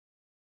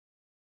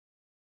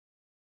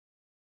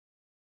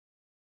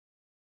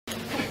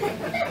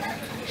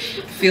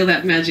feel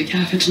that magic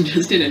happen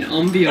just in an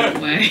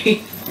ambient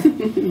way.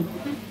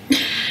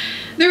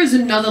 There is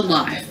another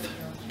life.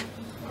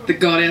 The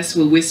goddess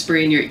will whisper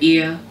in your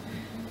ear.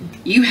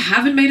 You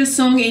haven't made a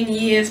song in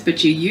years,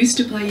 but you used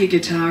to play your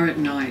guitar at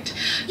night.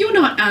 You're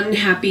not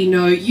unhappy,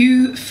 no,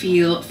 you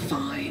feel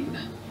fine.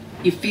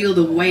 You feel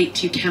the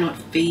weight you cannot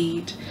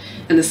feed,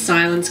 and the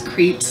silence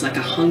creeps like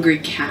a hungry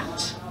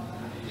cat.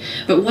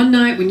 But one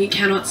night when you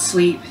cannot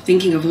sleep,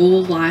 thinking of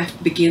all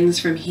life begins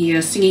from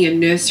here, singing a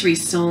nursery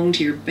song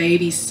to your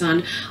baby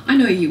son, I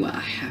know you are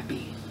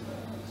happy.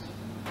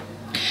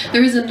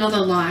 There is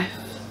another life,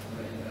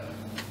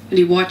 and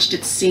you watched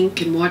it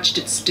sink and watched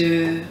it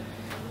stir.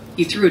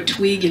 You threw a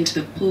twig into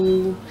the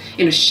pool,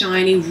 in a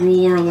shiny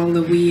roar along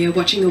the weir,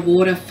 watching the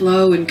water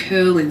flow and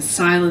curl in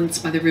silence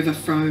by the river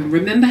Frome.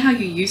 Remember how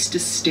you used to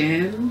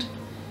stand?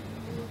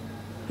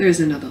 There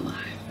is another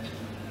life.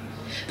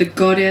 The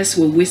goddess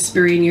will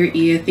whisper in your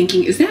ear,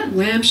 thinking, is that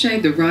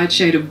lampshade the right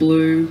shade of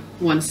blue?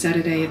 One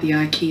Saturday at the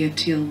IKEA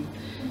till.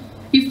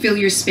 You fill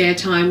your spare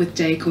time with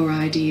decor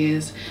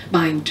ideas,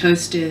 buying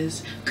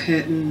toasters,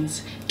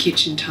 curtains,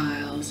 kitchen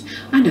tiles.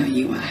 I know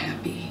you are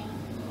happy.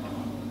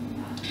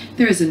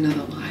 There is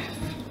another life.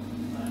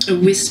 A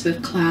wisp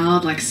of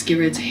cloud like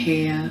Skirid's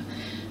hair,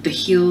 the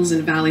hills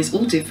and valleys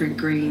all different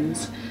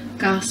greens,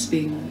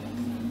 gasping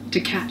to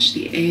catch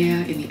the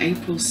air in the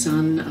April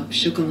sun up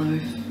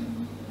Sugarloaf.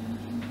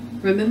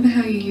 Remember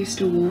how you used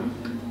to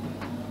walk?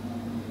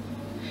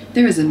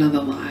 There is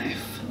another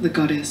life, the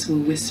goddess will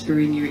whisper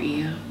in your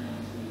ear,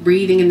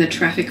 breathing in the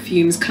traffic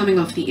fumes coming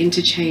off the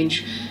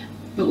interchange.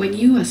 But when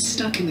you are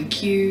stuck in the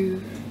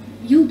queue,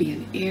 you'll be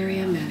an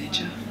area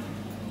manager,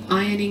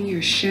 ironing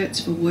your shirts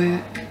for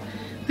work.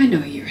 I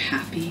know you're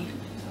happy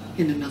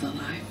in another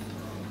life.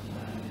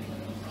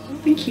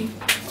 Thank you.